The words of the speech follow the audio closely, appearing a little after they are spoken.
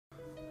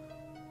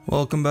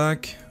Welcome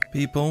back,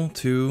 people,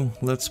 to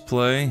Let's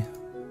Play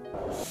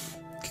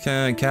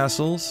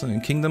Castles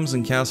and Kingdoms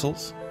and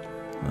Castles.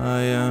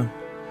 I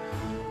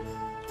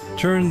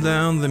turned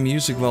down the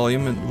music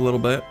volume a little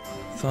bit.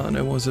 Thought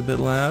it was a bit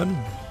loud.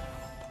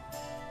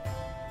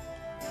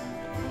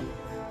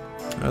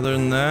 Other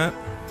than that,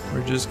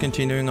 we're just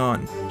continuing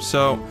on.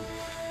 So,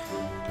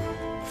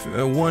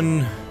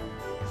 one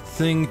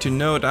thing to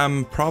note,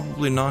 I'm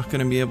probably not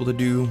going to be able to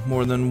do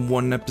more than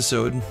one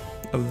episode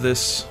of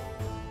this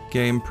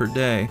game per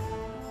day,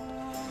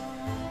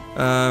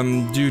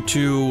 due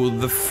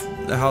to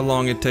how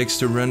long it takes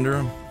to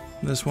render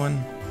this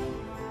one.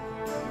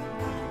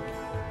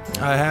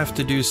 I have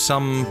to do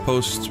some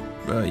post,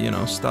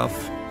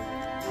 stuff,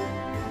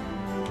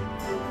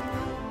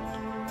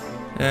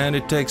 and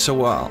it takes a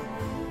while.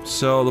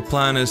 So the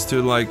plan is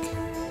to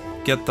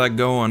get that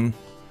going,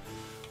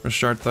 or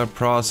start that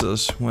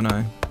process when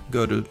I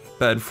go to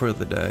bed for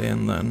the day,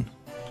 and then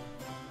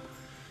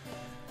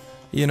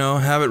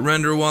have it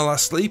render while I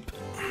sleep.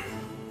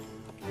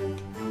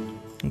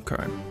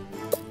 Okay.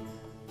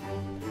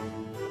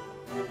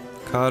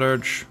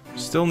 Cottage.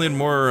 Still need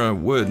more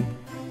wood.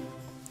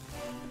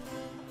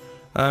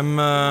 I'm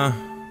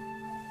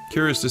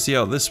curious to see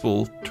how this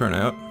will turn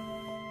out.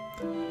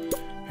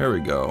 Here we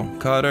go.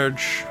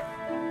 Cottage.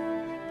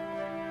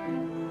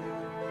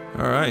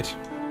 Alright.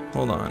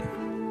 Hold on.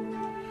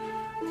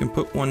 You can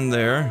put one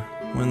there.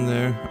 One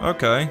there.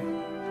 Okay.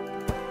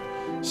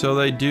 So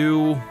they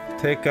do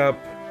take up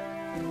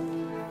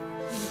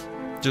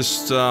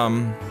just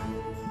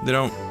they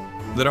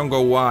don't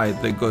go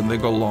wide, they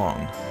go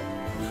long.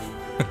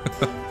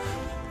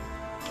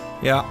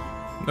 Yeah.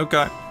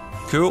 Okay.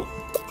 Cool.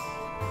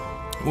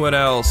 What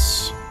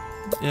else?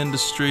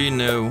 Industry,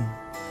 no.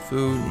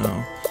 Food,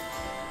 no.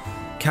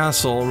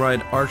 Castle,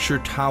 right, Archer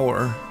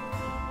Tower.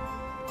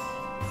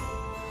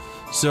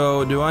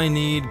 So do I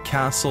need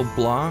castle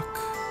block?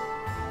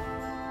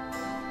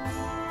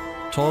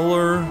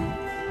 Taller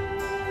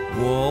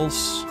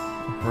walls,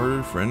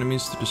 harder for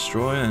enemies to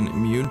destroy and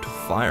immune to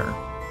fire.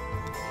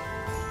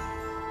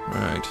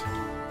 Right.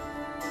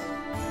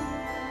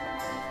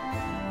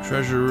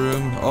 Treasure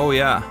room. Oh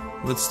yeah,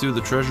 let's do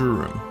the treasure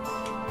room.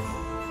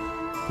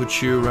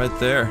 Put you right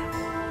there.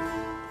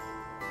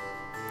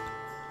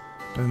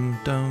 Dum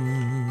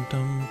dum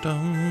dum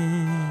dum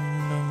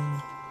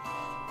dum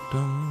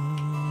dum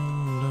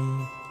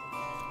dum.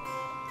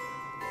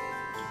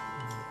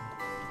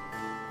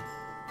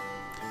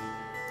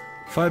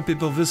 Five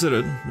people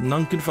visited.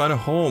 None can find a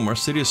home. Our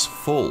city is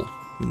full.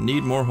 We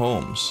need more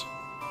homes.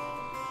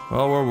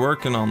 Well, we're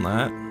working on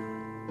that.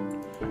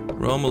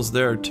 We're almost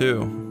there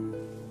too.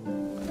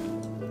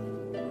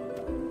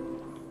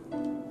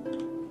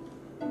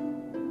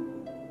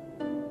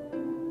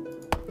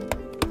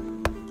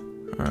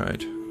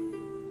 Alright.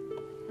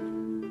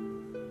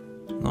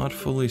 Not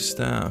fully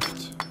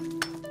staffed.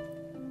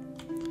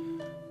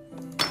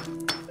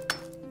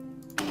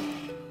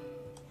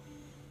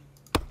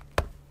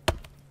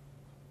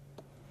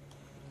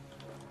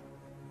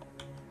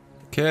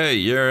 Okay,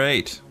 year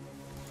 8.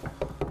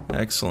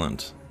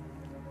 Excellent.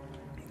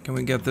 Can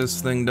we get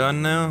this thing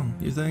done now,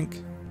 you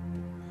think?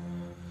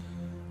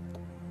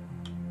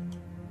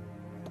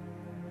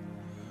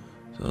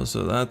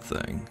 So that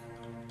thing.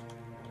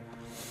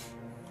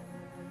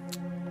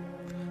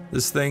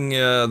 This thing,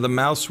 the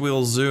mouse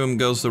wheel zoom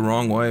goes the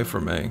wrong way for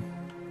me.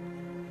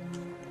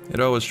 It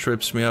always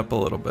trips me up a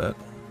little bit.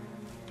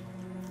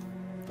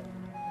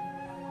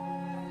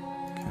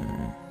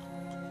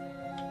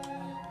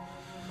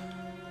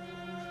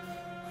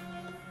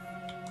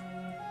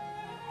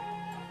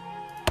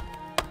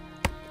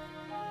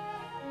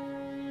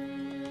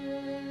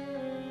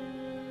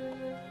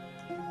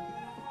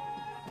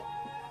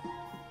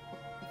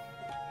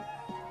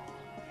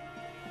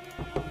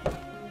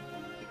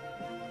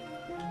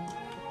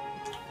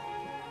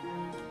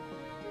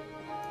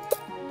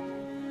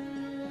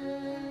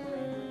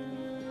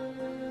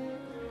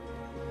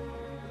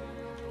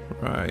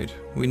 Right,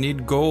 we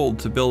need gold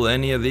to build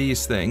any of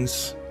these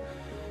things.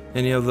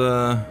 Any of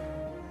the...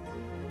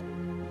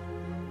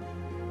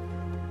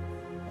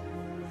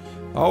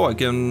 Oh, I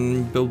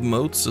can build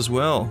moats as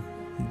well.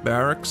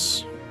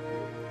 Barracks.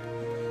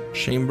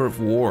 Chamber of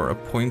War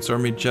appoints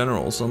army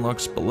generals,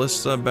 unlocks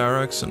ballista,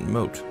 barracks, and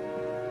moat.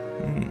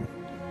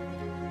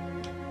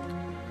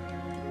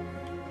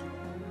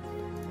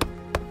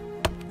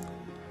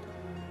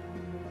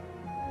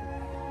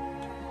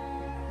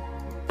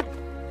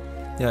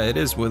 Yeah, it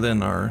is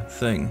within our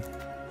thing.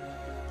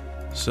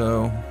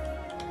 So,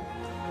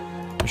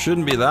 it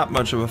shouldn't be that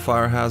much of a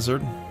fire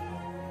hazard,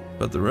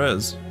 but there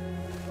is.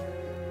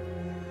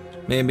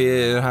 Maybe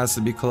it has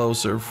to be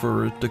closer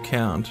for it to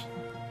count.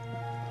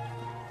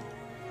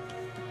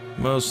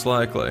 Most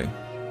likely.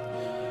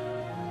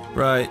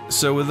 Right,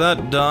 so with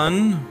that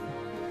done,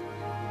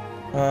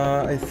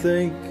 I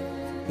think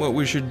what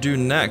we should do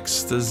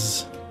next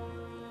is...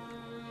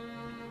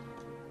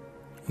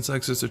 let's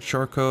access to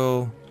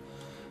charcoal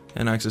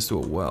and access to a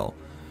well.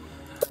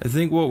 I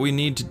think what we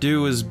need to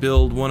do is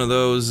build one of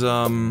those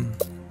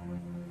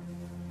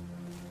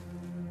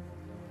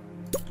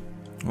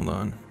hold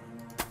on.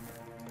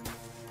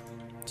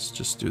 Let's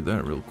just do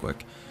that real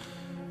quick.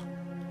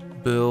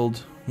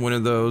 Build one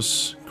of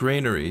those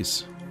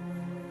granaries.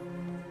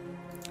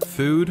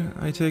 Food,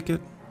 I take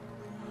it?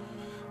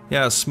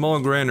 Yeah, a small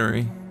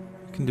granary.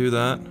 Can do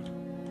that.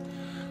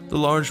 The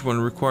large one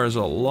requires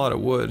a lot of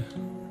wood.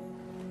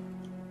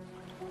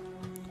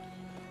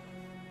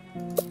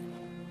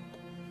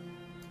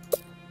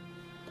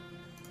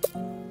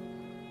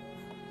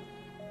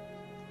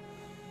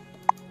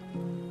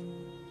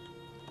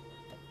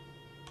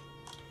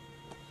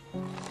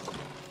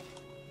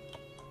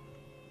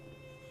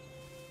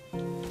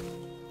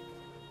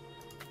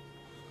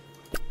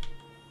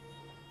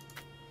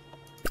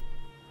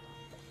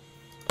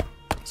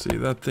 See,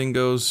 that thing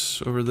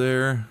goes over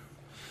there.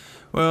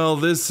 Well,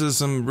 this is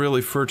some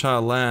really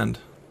fertile land.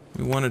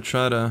 We want to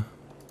try to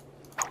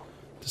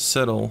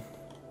settle,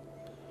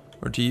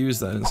 or to use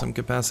that in some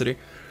capacity.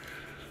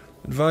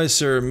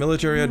 Advisor,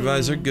 military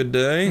advisor, good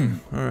day.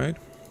 Alright,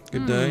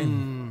 good day.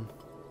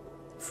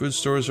 Food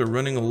stores are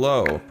running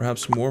low.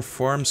 Perhaps more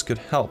farms could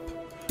help.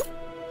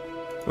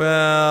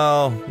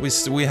 Well,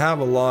 we have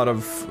a lot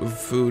of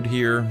food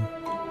here.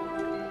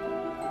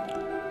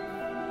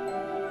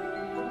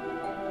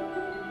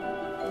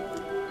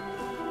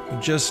 We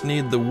just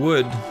need the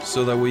wood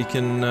so that we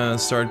can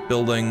start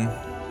building,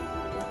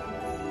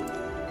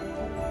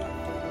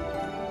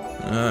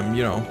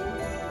 you know,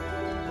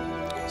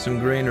 some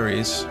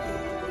granaries.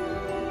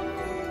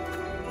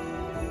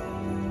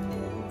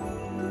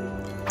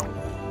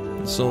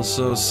 Let's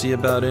also see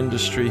about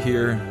industry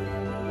here.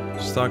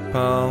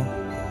 Stockpile.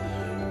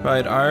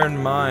 Right, iron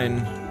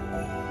mine.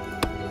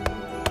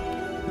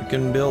 We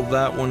can build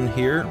that one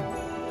here.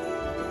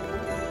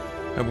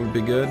 That would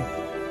be good.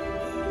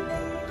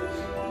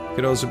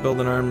 Could also build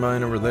an iron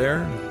mine over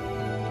there.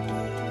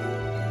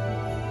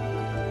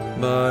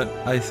 But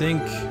I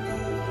think...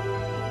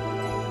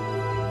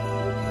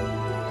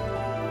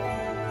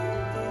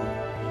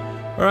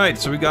 Alright,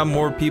 so we got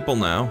more people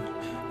now.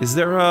 Is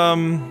there,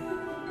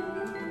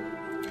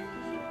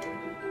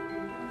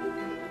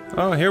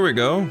 Oh, here we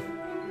go.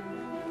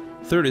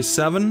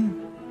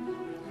 37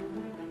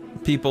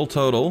 people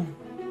total.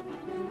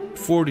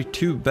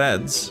 42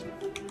 beds.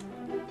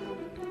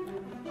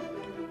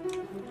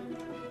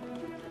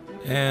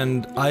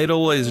 And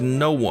idle is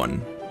no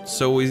one.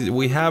 So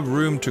we have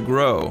room to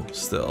grow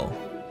still.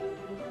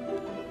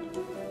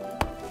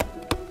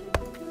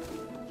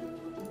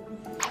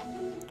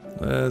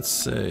 Let's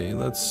see,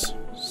 let's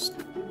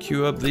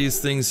queue up these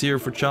things here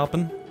for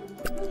chopping.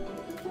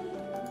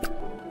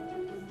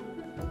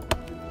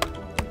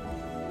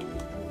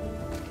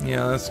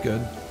 Yeah, that's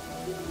good.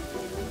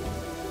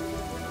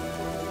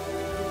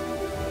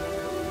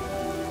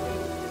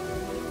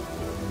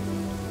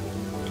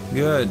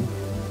 Good.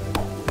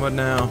 What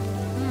now?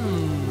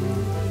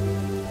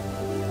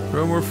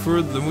 Grow more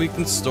food than we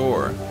can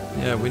store.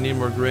 Yeah, we need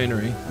more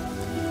granary.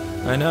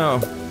 I know.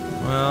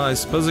 Well, I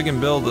suppose I can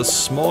build a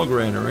small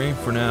granary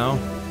for now.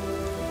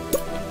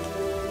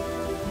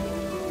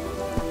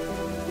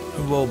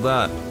 We'll build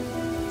that.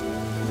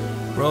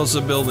 We're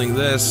also building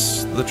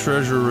this, the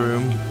treasure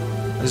room.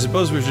 I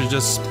suppose we should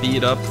just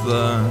speed up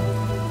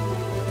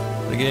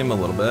the game a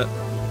little bit.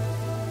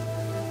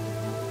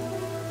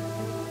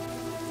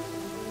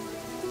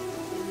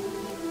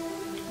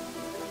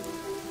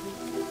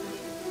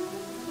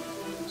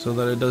 So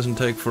that it doesn't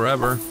take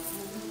forever.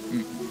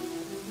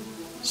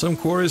 Some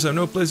quarries have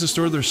no place to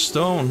store their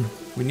stone.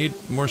 We need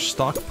more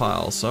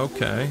stockpiles,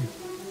 okay.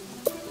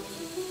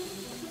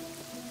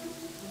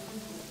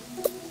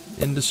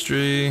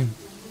 Industry.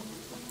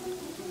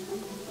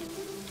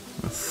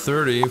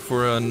 30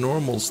 for a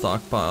normal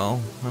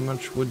stockpile. How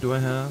much wood do I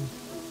have?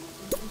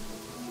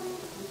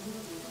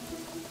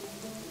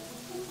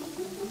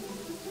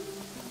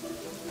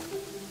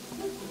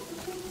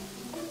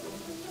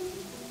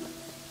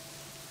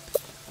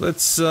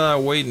 Let's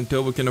wait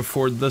until we can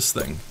afford this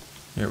thing.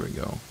 Here we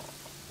go.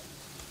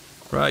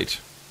 Right.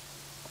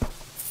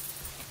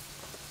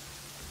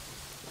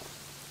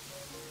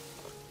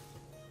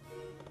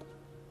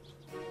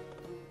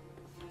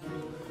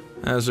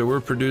 So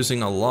we're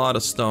producing a lot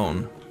of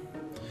stone.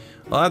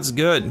 Well, that's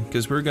good,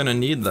 because we're gonna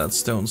need that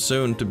stone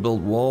soon to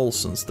build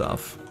walls and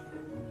stuff.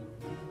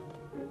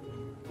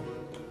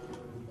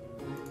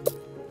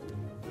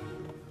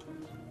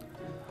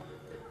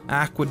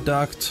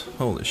 Aqueduct.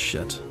 Holy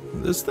shit.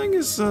 This thing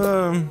is,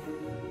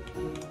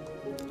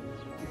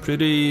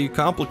 pretty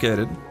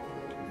complicated.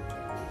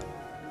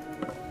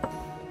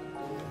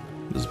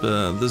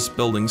 This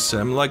building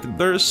sim. Like,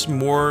 there's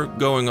more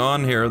going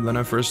on here than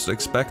I first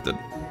expected.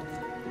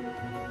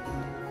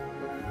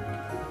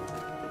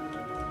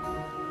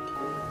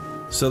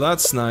 So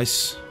that's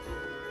nice.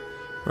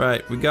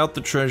 Right, we got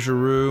the treasure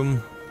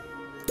room.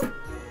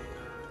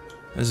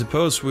 I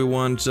suppose we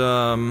want,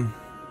 a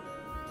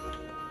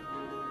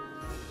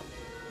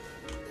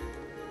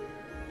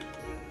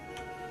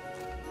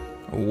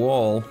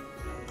wall.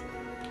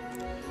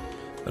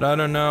 But I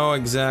don't know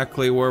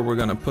exactly where we're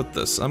gonna put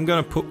this. I'm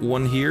gonna put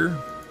one here.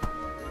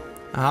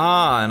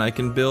 Ah, and I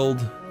can build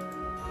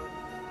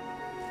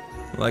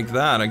Like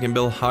that, I can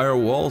build higher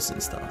walls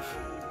and stuff.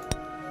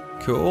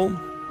 Cool.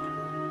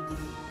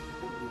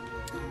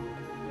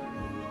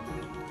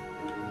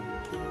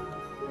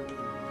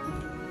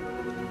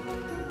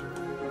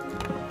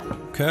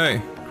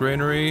 Okay,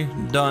 granary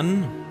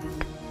done.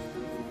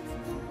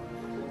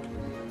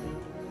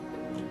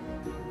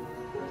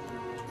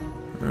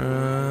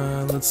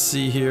 Let's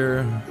see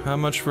here. How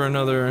much for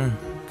another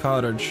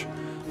cottage?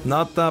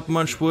 Not that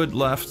much wood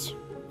left.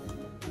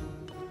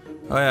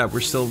 Oh yeah, we're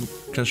still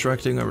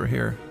constructing over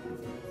here.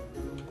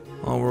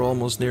 Oh, we're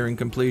almost nearing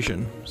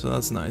completion, so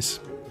that's nice.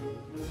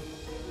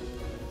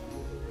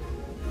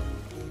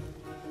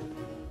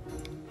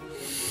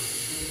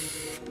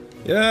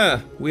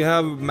 Yeah, we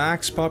have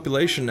max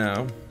population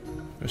now.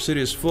 Our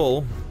city is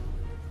full,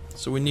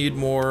 so we need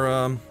more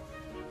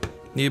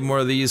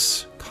of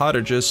these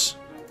cottages.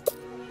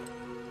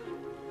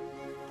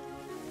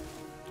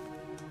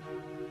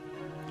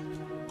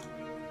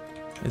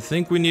 I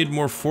think we need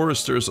more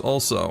foresters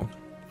also,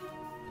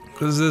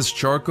 because this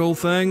charcoal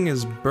thing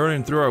is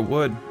burning through our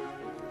wood.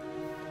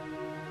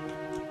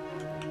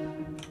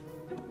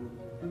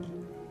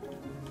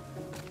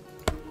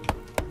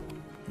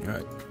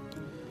 Alright.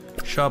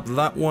 Chop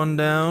that one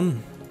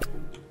down.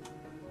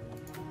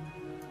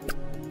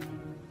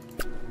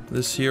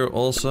 This here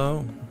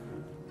also.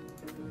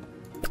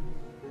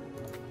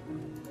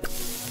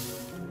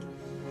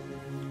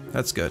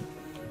 That's good.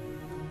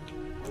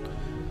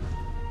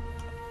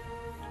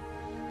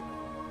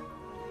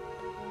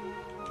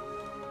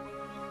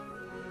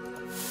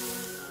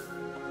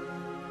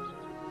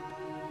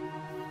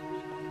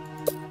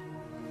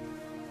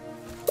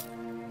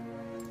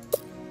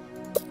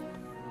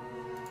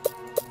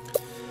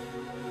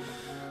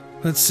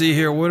 Let's see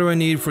here, what do I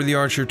need for the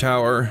archer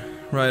tower?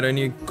 Right, I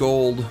need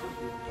gold.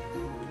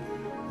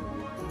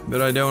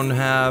 But I don't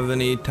have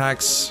any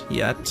tax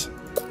yet.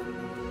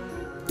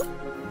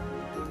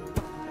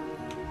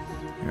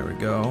 There we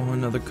go,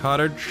 another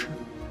cottage.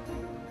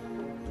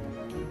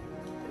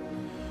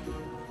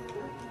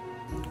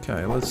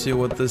 Okay, let's see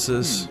what this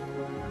is.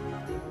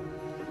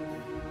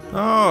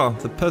 Oh,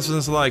 the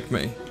peasants like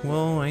me.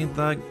 Well, ain't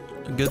that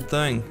a good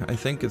thing? I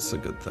think it's a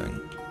good thing.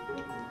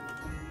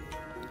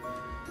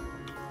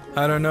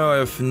 I don't know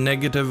if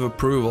negative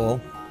approval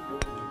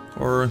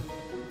or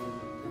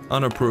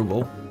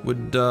unapproval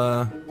would,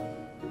 oh,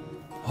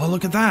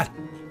 look at that!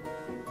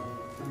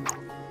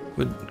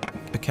 Would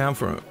account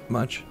for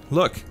much.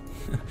 Look!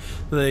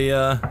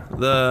 the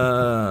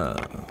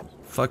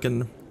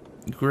fucking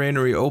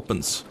granary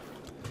opens.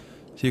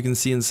 So you can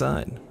see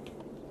inside.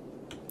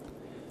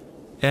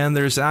 And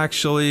there's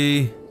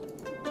actually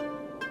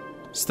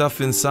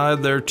stuff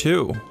inside there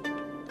too.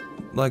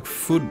 Like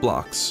food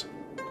blocks.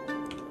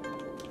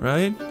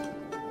 Right?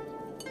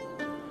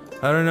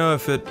 I don't know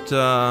if it,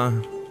 I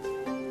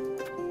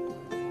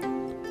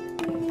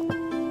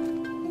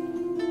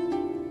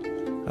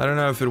don't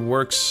know if it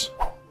works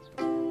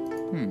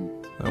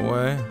that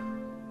way.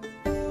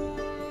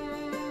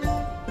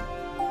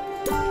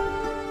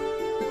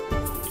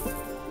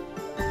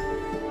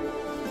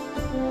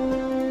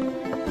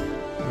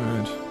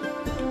 Alright.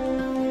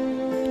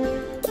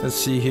 Let's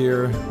see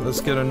here.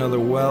 Let's get another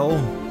well.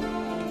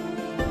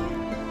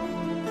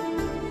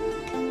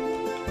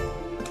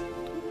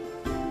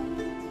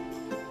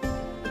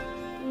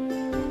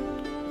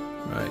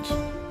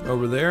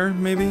 Over there,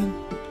 maybe?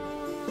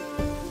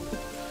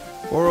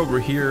 Or over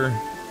here.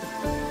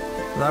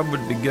 That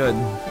would be good.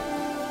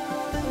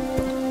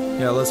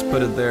 Yeah, let's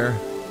put it there.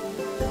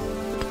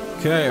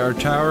 Okay, our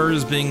tower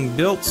is being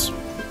built.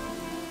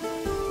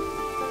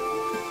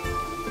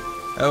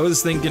 I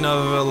was thinking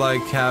of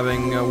like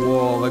having a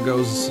wall that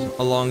goes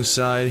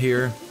alongside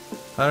here.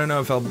 I don't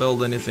know if I'll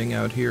build anything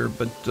out here,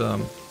 but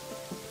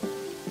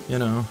you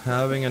know,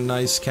 having a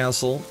nice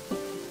castle.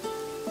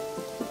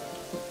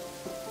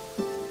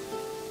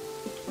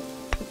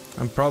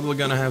 I'm probably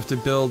gonna have to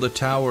build a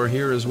tower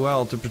here as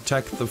well to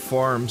protect the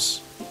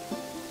farms.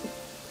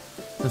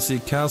 Let's see,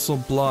 castle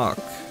block.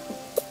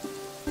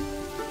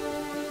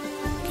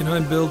 Can I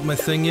build my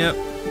thing yet?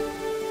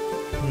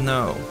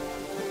 No.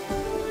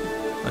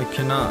 I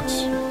cannot.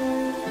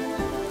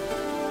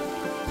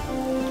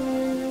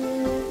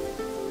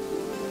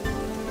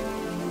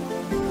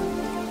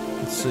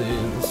 Let's see,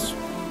 let's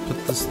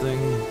put this thing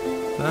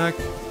back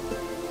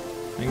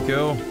and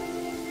go.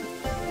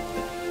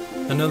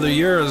 Another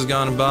year has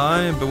gone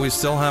by, but we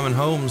still haven't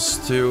homes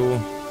to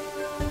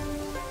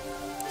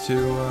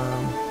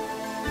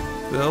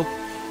build.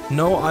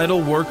 No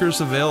idle workers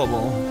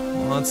available.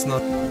 Well, that's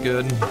not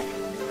good.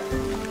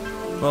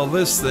 Well,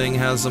 this thing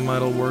has some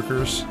idle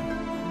workers.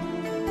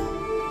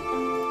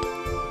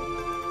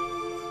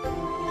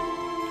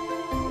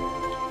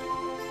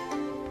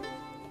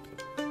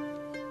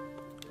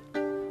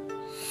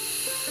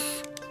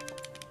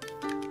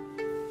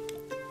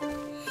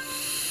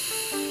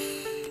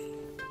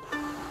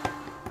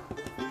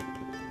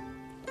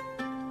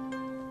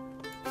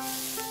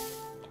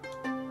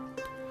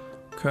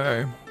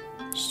 Okay,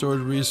 stored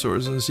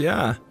resources,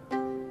 yeah.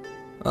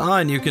 Ah,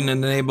 and you can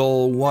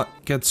enable what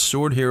gets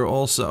stored here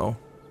also.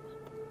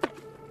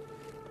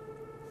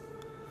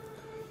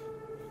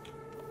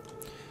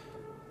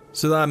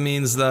 So that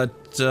means that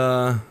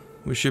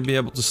we should be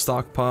able to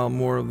stockpile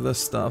more of this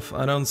stuff.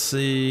 I don't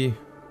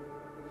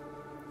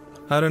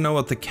know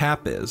what the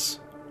cap is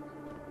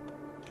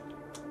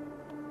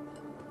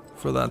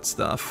for that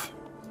stuff.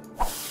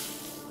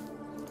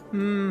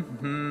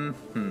 Raise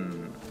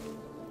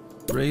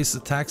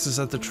the taxes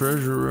at the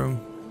treasure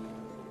room.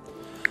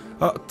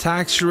 Oh,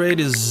 tax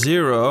rate is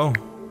 0.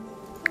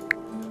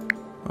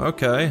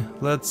 Okay,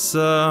 let's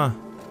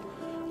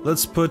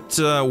put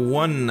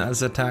 1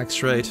 as a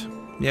tax rate.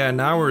 Yeah,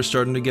 now we're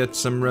starting to get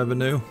some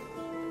revenue.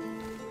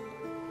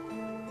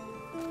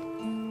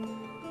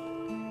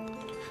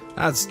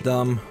 That's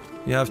dumb.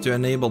 You have to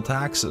enable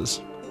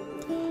taxes.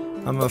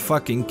 I'm a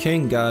fucking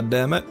king,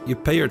 goddammit. You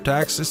pay your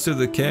taxes to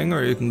the king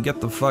or you can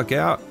get the fuck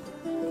out.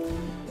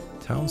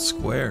 Town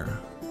square.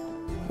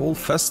 Whole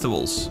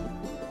festivals.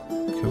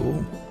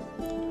 Cool.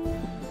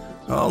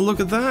 Oh,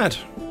 look at that.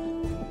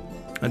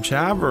 A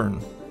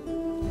tavern.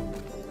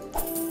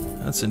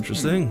 That's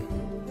interesting.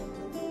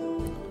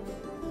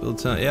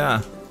 Built on,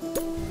 yeah.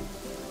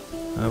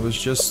 I was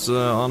just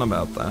on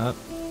about that.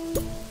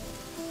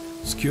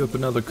 Let's queue up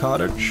another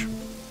cottage.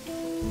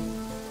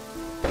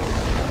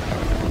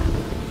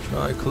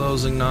 Try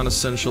closing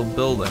non-essential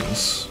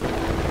buildings.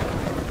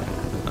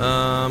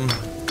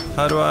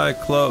 How do I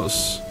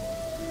close?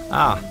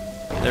 Ah,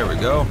 there we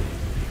go.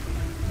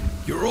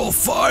 You're all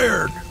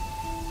fired!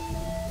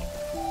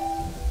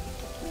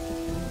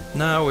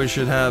 Now we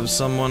should have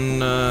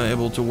someone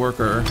able to work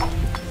our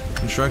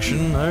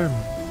construction there.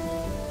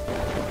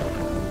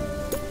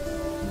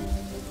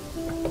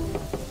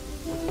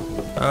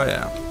 Oh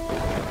yeah.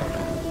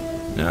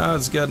 Now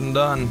it's getting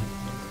done.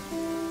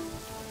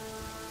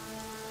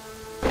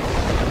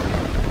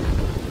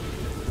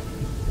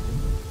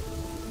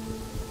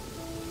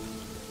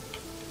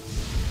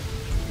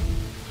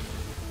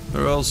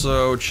 They're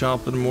also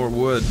chopping more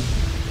wood,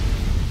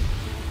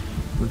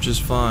 which is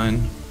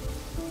fine.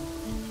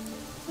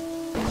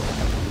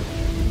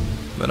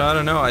 But I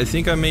don't know, I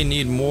think I may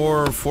need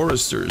more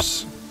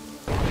foresters.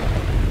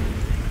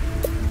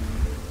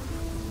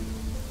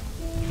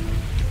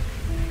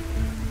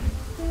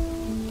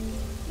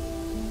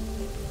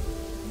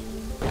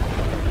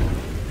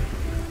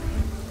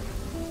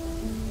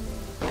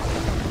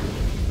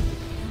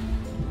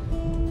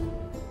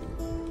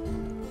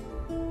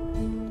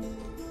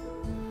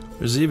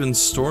 There's even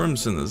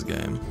storms in this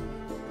game.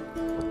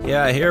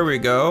 Yeah, here we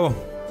go.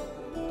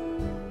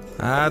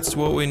 That's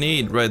what we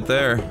need right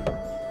there.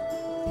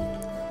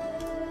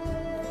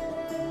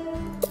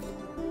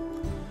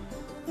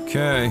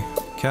 Okay,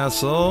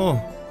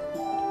 castle.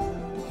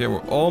 Okay,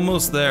 we're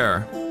almost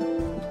there.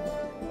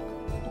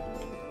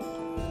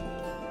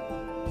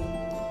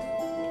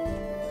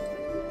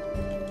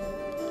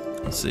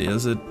 Let's see,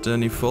 is it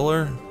any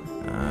fuller?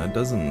 It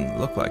doesn't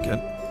look like it.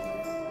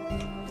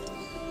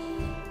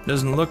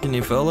 Doesn't look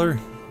any fuller.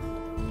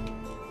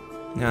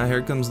 Yeah,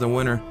 here comes the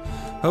winter.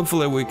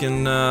 Hopefully we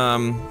can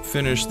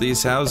finish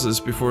these houses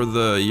before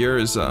the year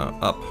is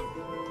up.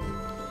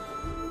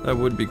 That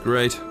would be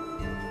great.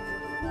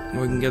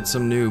 We can get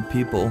some new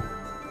people.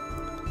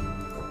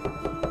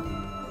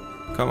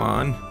 Come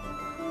on.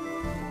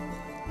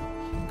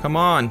 Come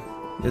on.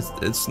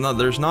 It's not,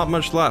 there's not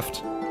much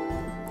left.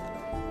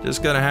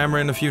 Just gotta hammer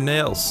in a few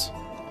nails.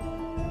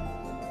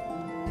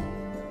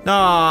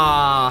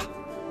 Ah!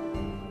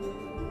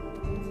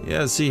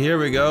 Yeah, see, here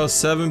we go.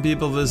 7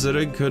 people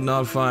visited, could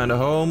not find a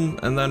home,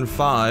 and then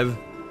 5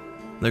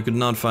 that could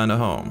not find a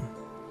home.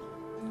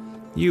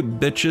 You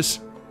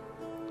bitches.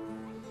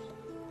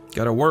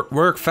 Gotta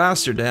work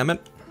faster, damn it.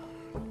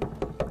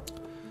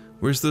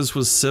 Wish this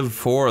was Civ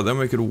 4, then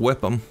we could whip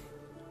them.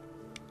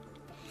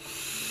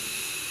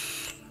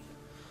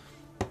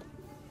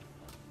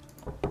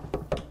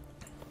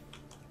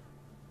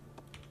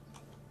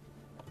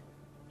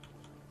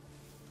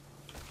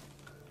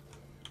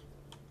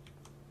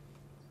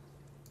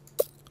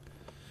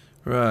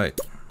 Right.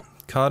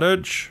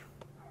 Cottage.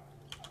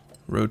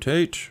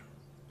 Rotate.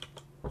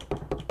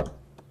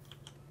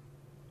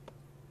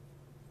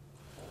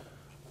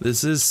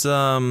 This is,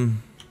 hold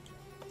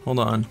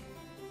on.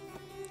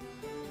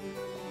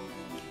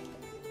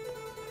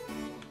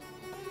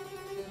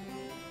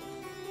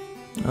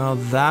 Oh,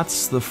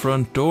 that's the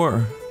front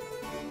door.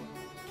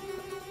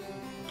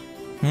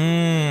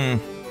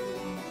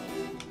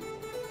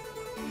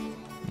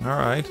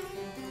 Alright.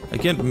 I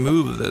can't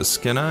move this,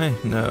 can I?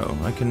 No,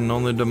 I can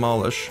only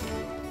demolish.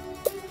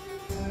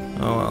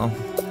 Oh well.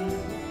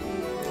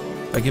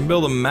 I can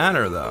build a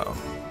manor, though.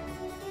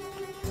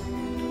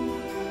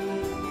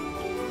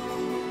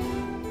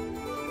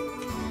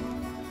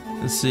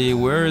 Let's see,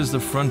 where is the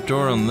front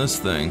door on this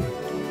thing?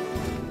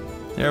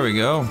 There we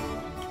go.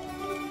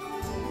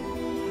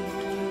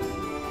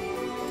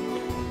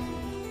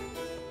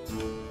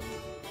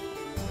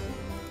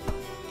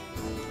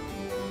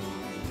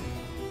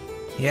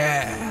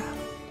 Yeah.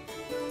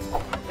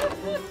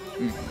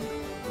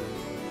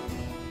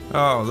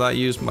 Oh, that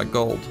used my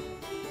gold.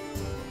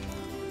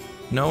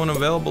 No one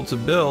available to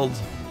build.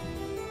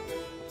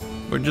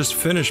 We're just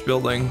finished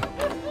building.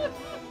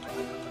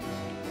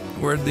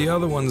 Where'd the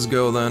other ones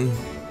go then?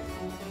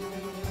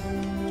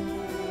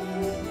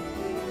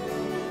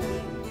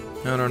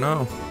 I don't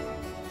know.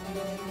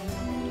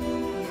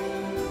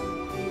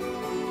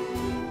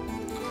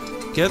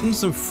 Getting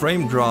some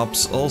frame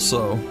drops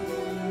also.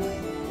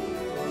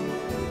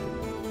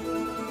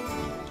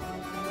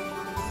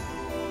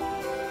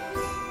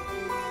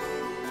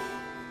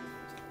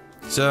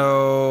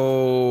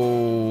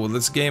 So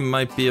this game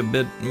might be a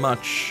bit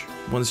much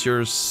once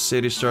your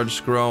city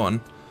starts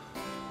growing.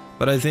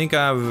 But I think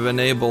I've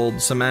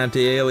enabled some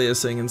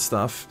anti-aliasing and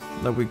stuff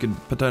that we could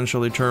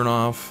potentially turn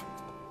off.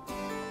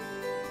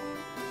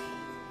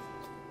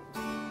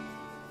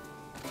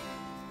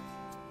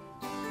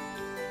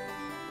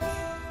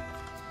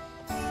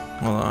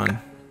 Hold on.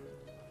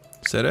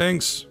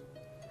 Settings.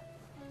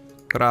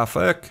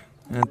 Graphic.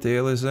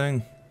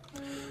 Anti-aliasing.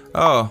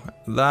 Oh,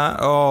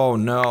 that. Oh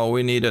no,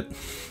 we need it.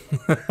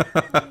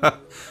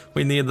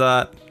 We need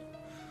that.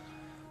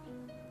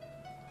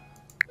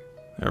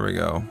 There we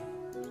go.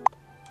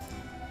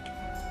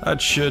 That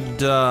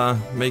should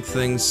make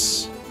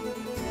things,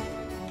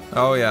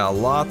 oh yeah, a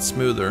lot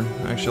smoother,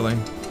 actually.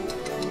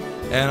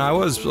 And I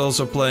was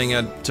also playing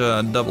at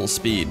double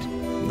speed.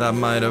 That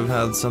might have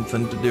had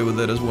something to do with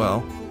it as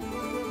well.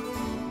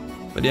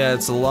 But yeah,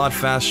 it's a lot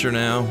faster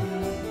now.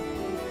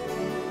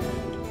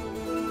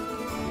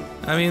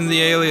 I mean, the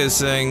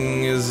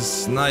aliasing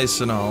is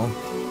nice and all.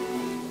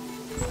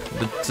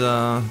 But,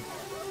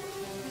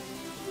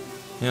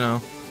 you know,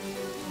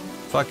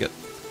 fuck it.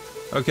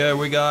 Okay,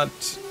 we got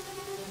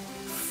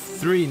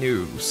 3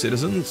 new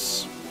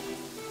citizens.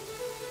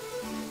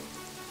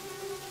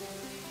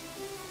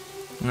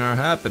 And our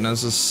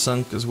happiness is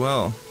sunk as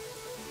well.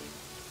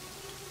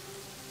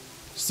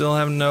 Still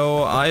have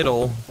no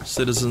idle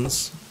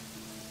citizens.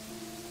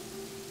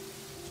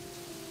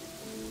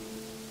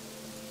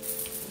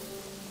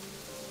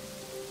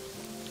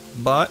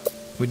 But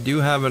we do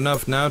have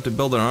enough now to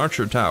build an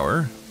archer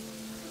tower.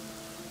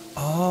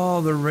 Oh,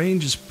 the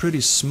range is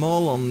pretty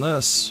small on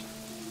this.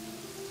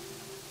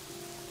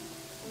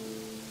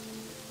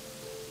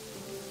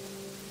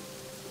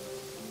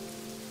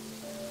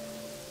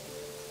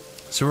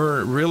 So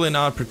we're really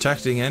not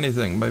protecting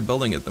anything by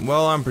building it.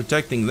 Well, I'm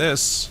protecting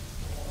this.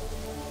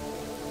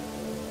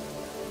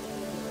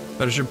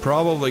 But I should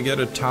probably get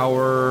a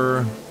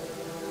tower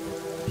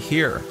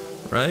here,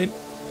 right?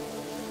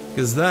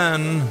 Because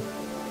then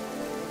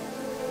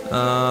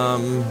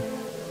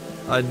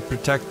I'd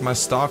protect my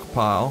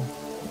stockpile,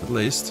 at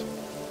least.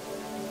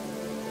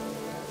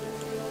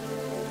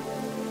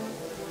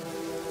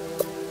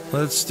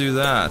 Let's do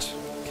that.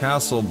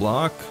 Castle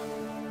block.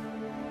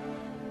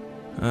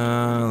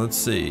 Let's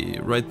see,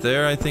 right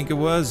there I think it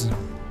was.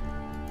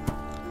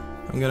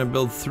 I'm gonna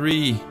build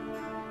 3.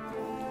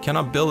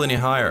 Cannot build any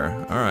higher,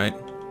 alright.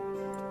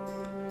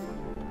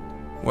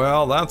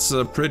 Well, that's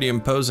a pretty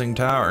imposing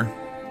tower.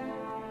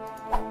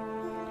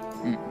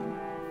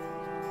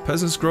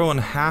 Peasants grow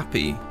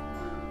unhappy.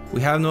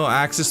 We have no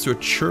access to a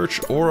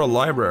church or a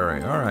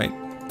library, alright.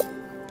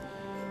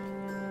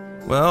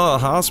 Well, a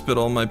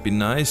hospital might be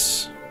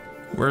nice.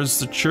 Where's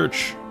the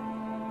church?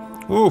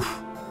 Oof.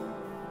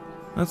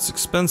 That's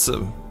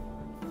expensive.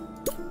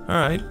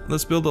 Alright,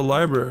 let's build a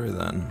library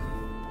then.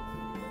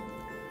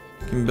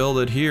 Can build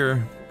it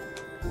here.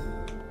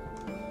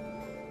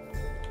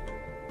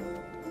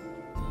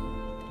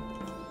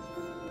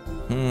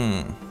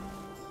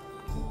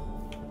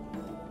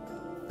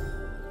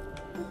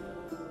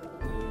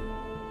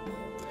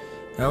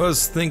 I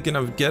was thinking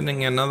of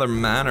getting another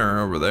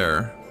manor over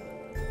there.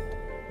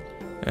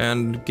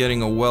 And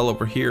getting a well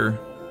over here.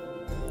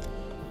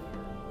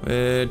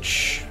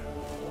 Which...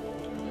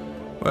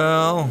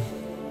 well...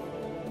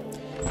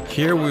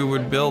 here we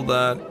would build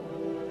that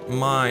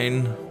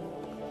mine.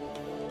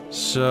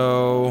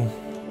 So...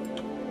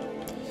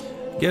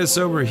 I guess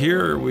over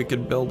here we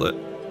could build it.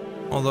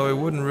 Although it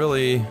wouldn't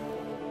really...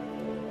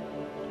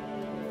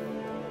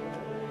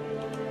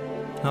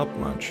 help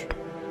much.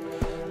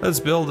 Let's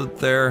build it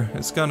there.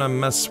 It's gonna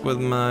mess with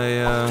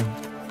my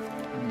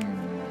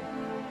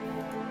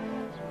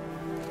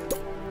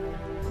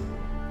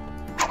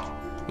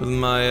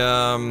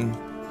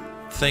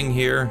thing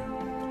here.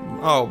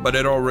 Oh, but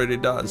it already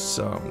does,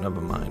 so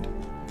never mind.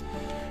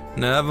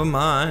 Never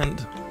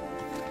mind.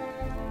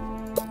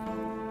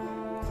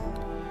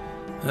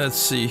 Let's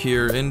see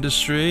here,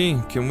 industry.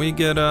 Can we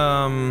get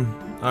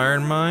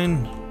iron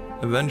mine?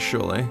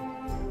 Eventually.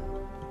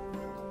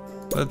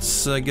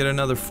 Let's get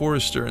another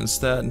forester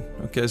instead.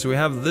 Okay, so we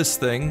have this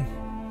thing.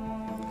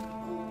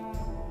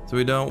 So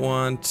we don't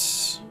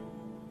want...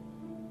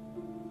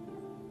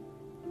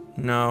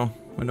 no,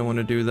 we don't want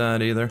to do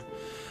that either.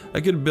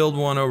 I could build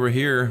one over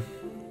here.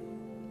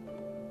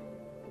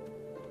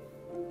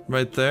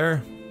 Right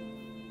there.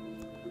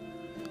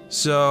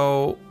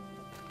 So,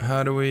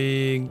 how do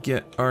we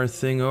get our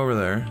thing over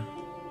there?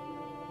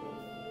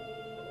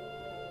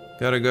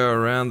 Gotta go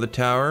around the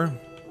tower.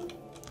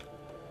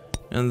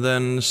 And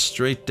then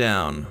straight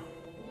down.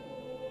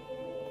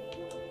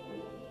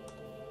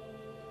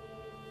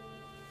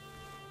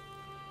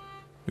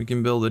 We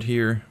can build it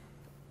here.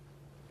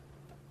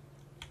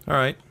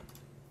 Alright.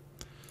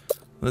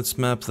 Let's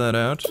map that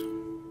out.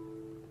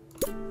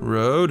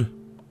 Road.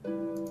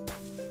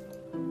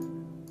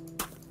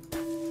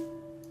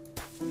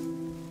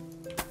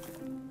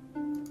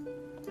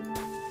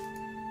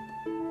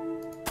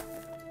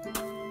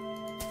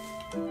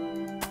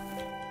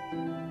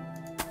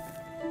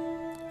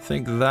 I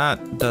think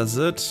that does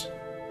it.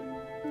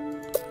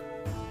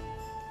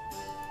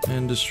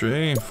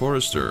 Industry,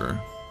 forester.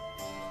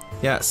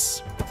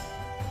 Yes.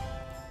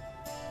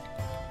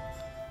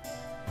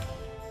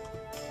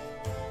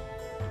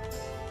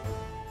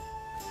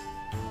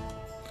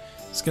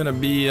 It's gonna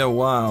be a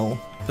while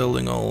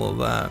building all of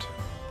that.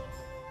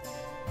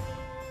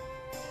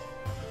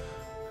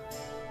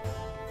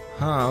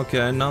 Huh,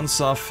 okay, none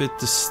saw fit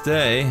to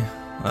stay.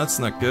 That's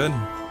not good.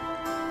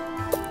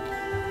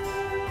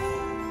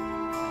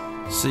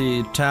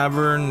 See,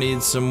 tavern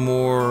needs some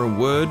more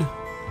wood.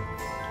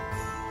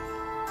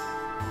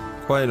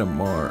 Quite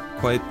more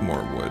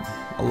wood.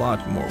 A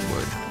lot more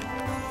wood.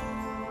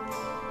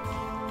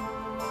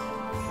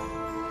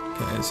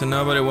 Okay, so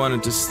nobody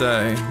wanted to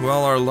stay.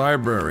 Well, our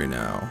library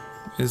now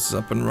is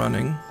up and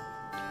running.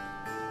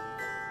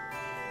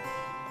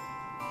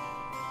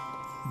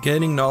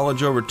 Gaining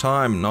knowledge over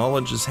time.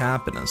 Knowledge is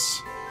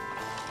happiness.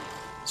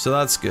 So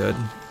that's good.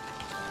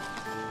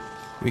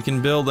 We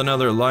can build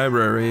another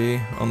library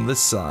on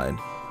this side.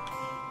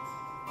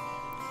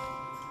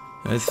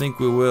 I think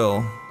we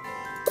will.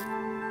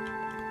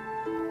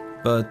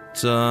 But,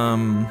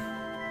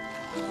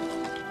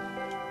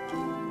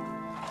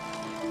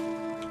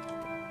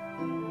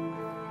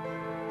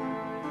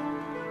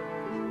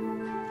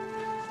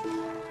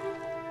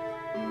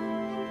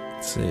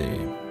 let's see.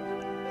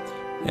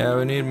 Yeah,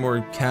 we need more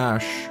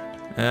cash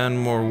and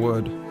more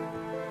wood.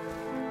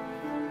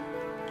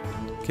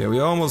 Okay,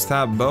 we almost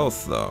have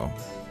both, though.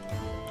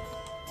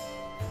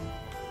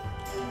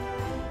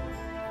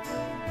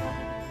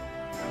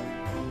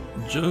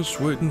 Just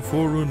waiting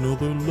for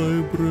another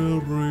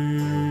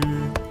library.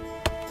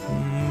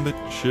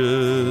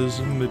 Bitches,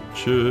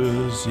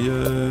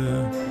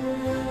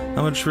 yeah.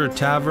 How much for a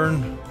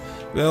tavern?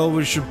 Well,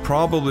 we should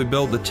probably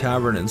build the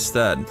tavern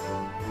instead,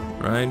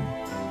 right?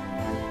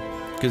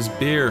 Because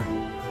beer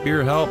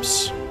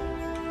helps.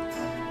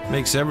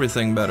 Makes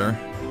everything better.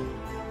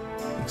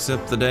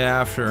 Except the day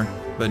after,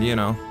 but you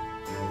know.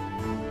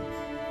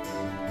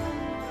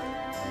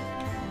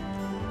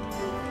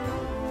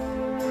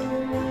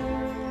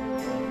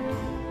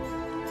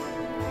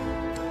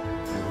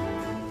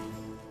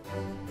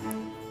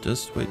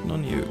 Just waiting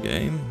on you,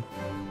 game.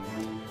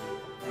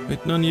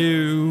 Waiting on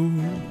you.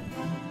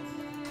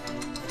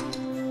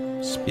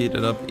 Speed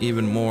it up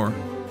even more.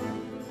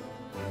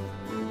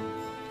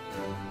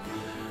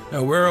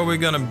 Now, where are we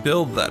gonna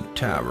build that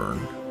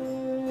tavern?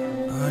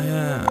 Oh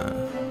yeah,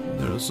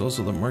 there's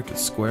also the market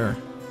square.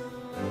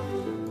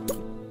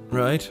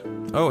 Right?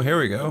 Oh, here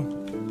we go.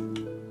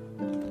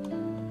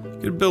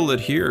 Could build it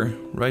here,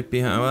 right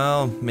behind.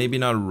 Well, maybe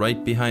not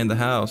right behind the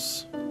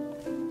house.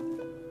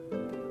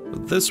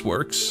 But this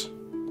works.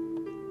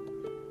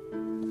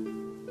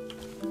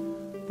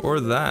 Or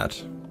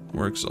that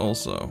works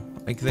also.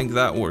 I think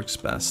that works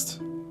best.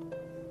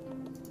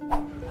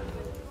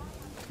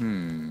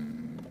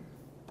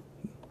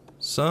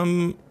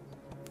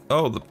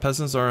 Oh, the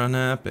peasants are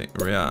unhappy.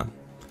 Yeah.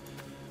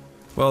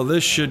 Well,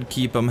 this should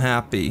keep them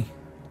happy.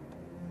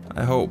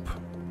 I hope.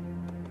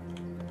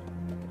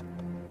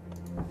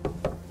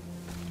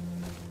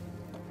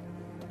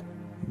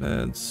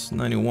 Beds,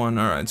 91.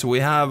 Alright, so we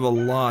have a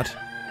lot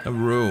of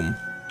room.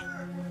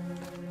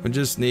 We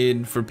just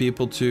need for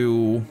people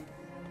to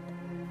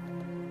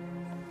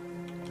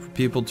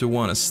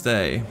want to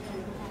stay.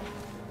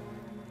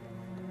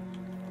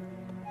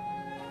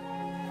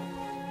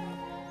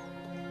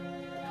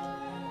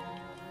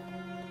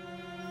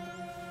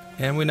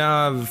 And we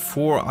now have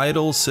 4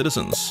 idle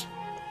citizens.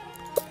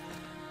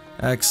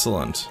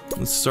 Excellent.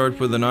 Let's start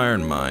with an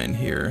iron mine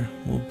here.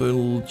 We'll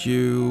build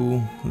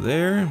you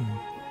there.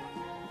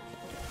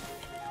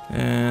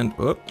 And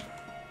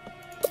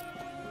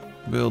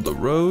build a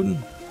road.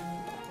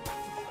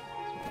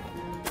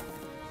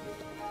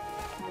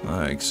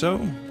 Like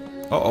so.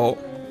 Uh-oh.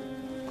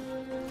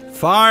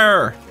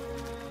 Fire!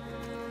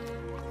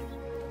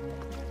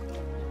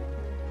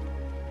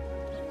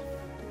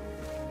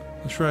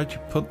 That's right, you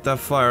put that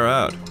fire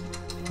out.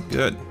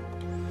 Good.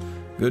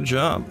 Good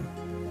job.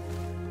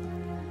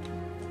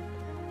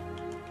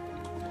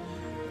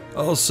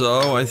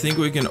 Also, I think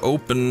we can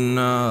open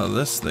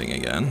this thing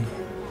again.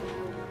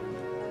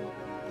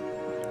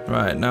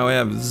 Right, now we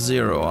have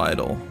 0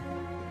 idle.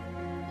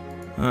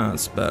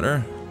 That's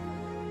better.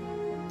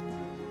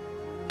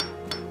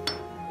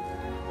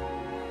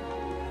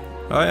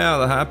 Oh yeah,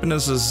 the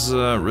happiness has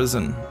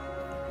risen.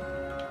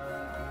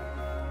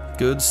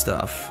 Good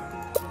stuff.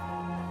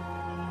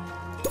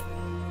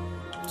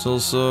 Let's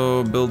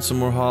also build some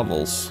more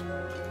hovels.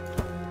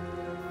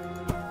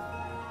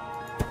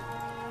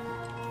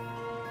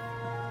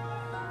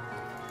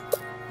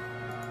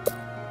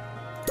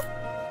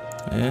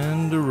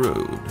 And a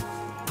road.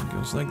 It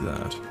goes like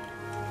that.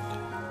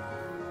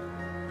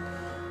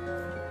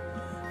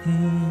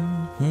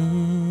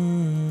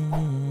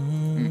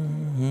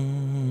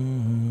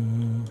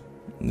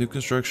 New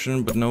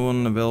construction, but no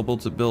one available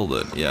to build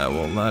it. Yeah,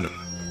 well, that...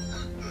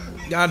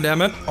 God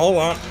damn it. Hold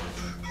on.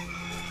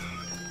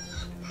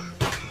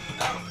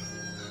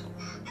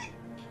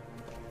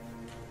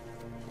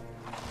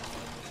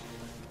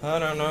 I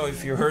don't know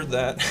if you heard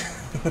that.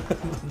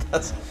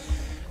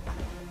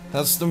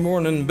 That's the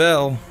morning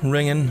bell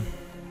ringing.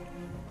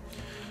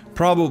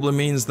 Probably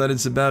means that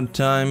it's about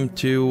time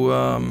to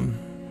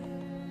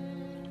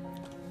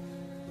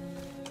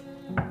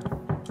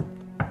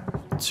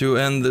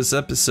end this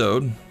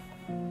episode.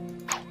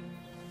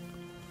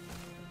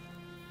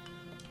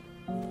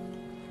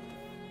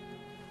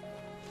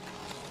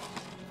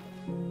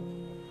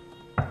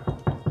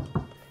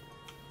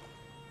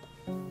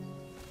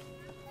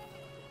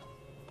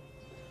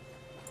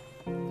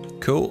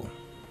 Cool.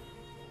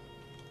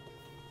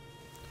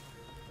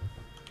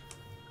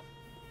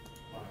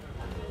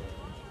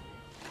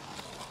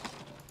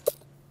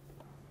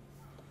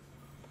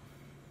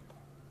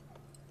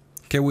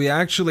 Okay, we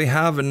actually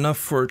have enough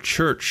for a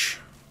church.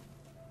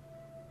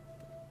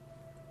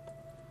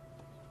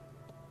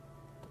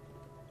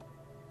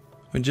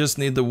 We just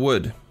need the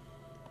wood.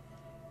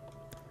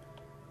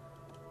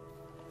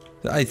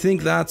 I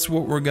think that's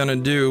what we're gonna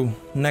do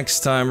next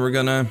time. We're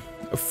gonna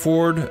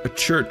afford a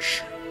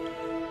church.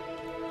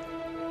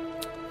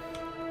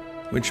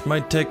 Which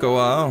might take a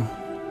while.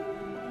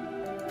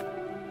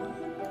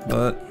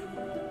 But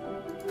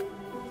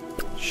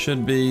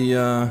should be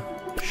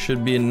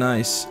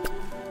nice.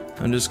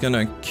 I'm just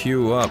gonna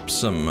queue up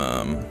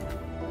some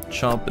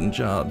chopping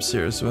jobs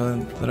here so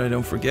that I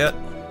don't forget.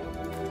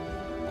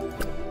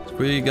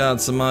 We got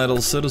some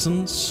idle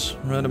citizens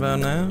right about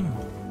now.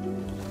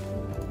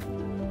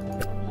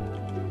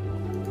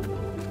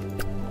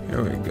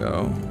 Here we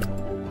go.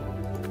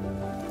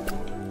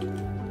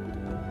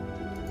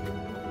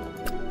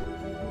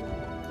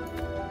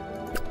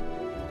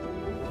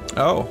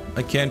 Oh,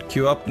 I can't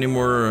queue up any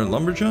more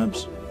lumber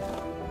jobs?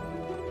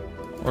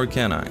 Or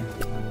can I?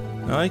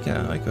 No, I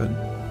can. I could.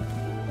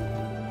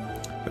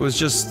 It was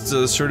just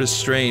sort of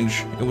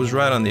strange. It was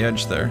right on the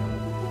edge there.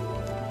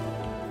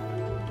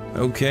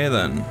 Okay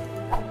then.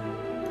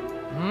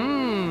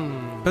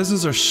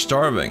 Peasants are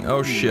starving.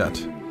 Oh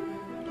shit.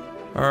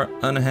 Are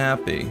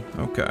unhappy.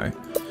 Okay.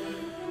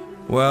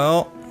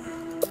 Well.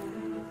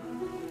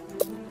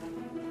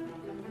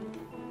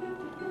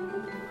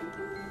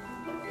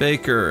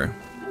 Baker.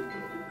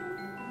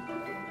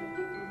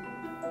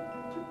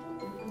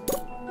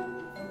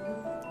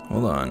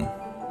 Hold on.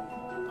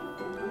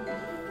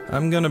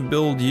 I'm gonna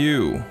build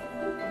you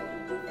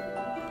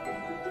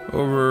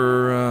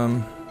over,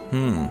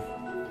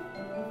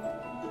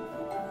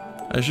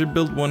 I should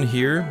build one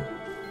here.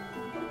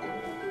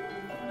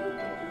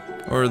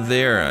 Or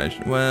there.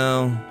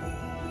 Well,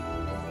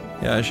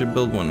 yeah, I should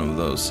build one of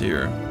those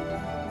here.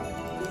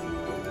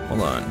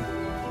 Hold on.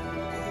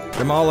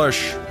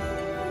 Demolish!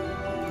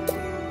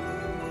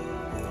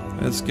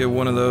 Let's get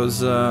one of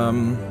those,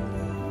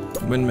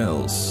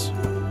 windmills.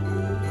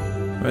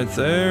 Right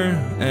there,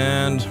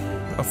 and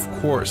of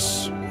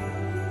course.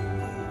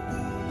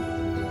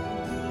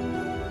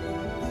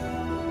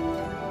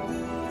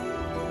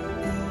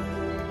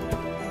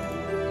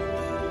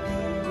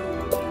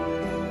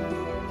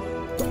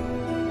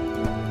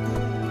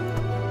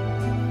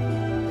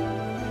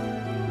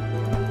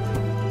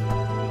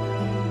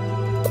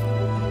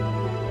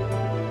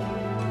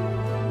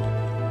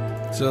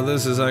 So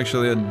this is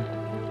actually a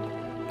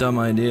dumb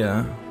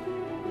idea.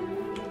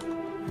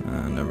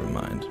 Never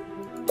mind.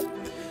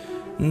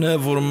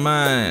 Never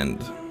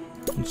mind.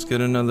 Let's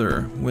get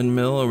another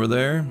windmill over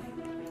there.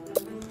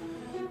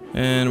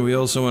 And we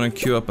also want to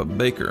queue up a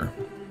baker.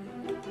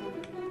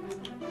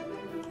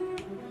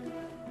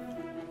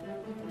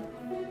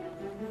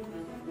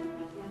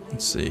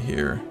 Let's see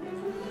here.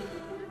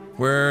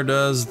 Where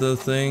does the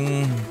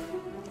thing...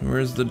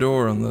 Where's the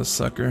door on this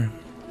sucker?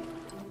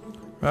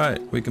 Right,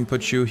 we can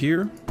put you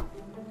here.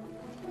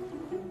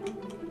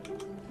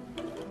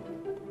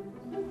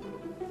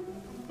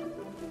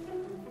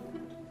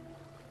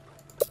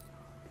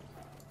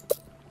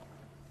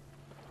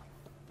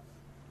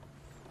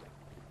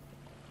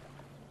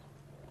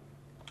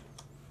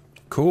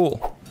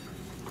 Cool.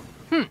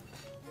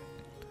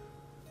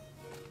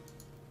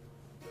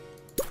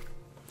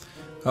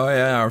 Oh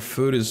yeah, our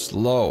food is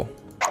low.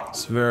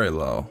 It's very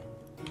low.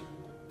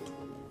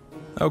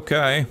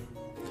 Okay.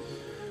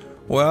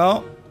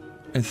 Well,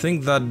 I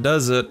think that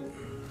does it.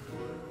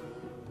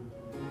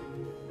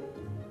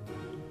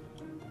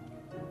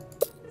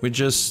 We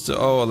just...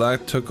 oh,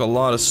 that took a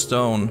lot of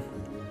stone.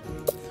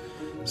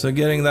 So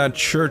getting that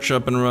church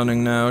up and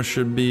running now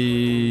should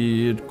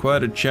be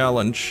quite a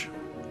challenge.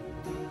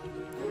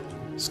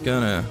 It's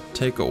gonna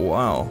take a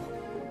while.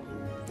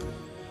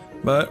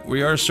 But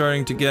we are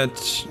starting to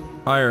get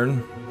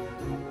iron.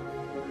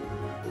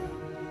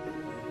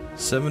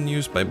 7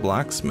 used by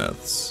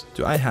blacksmiths.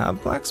 Do I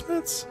have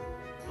blacksmiths?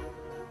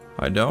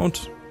 I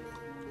don't.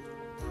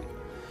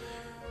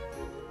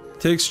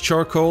 Takes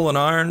charcoal and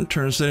iron,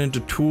 turns it into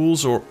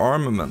tools or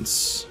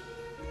armaments.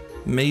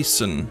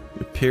 Mason.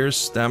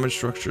 Repairs damaged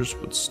structures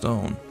with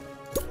stone.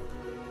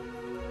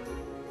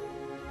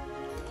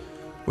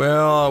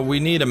 Well, we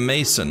need a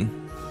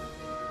mason.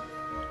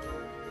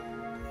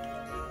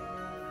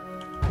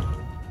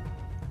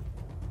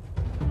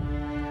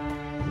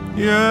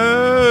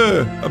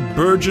 Yeah! A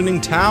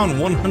burgeoning town,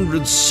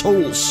 100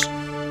 souls.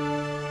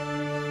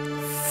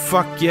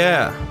 Fuck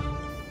yeah.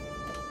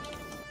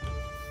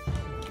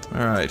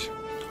 Alright.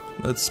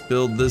 Let's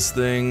build this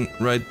thing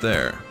right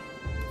there.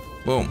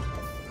 Boom.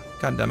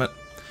 God damn it.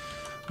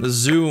 The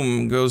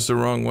zoom goes the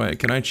wrong way.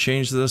 Can I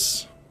change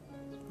this?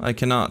 I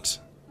cannot.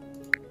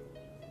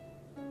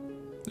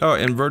 Oh,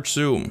 invert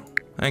zoom.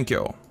 Thank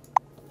you.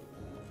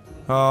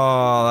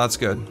 Oh, that's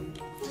good.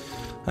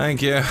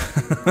 Thank you.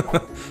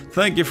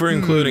 Thank you for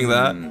including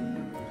that.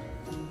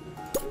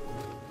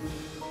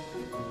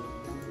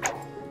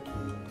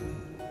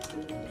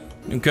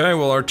 Okay,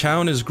 well our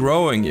town is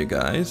growing, you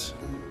guys.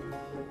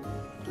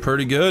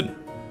 Pretty good,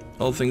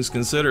 all things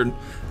considered.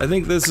 I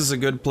think this is a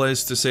good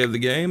place to save the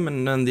game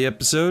and end the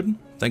episode.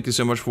 Thank you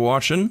so much for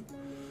watching.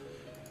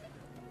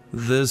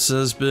 This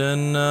has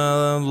been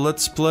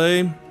Let's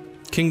Play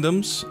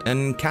Kingdoms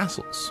and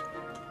Castles.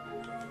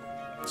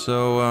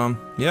 So,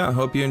 yeah,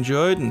 hope you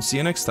enjoyed and see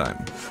you next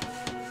time.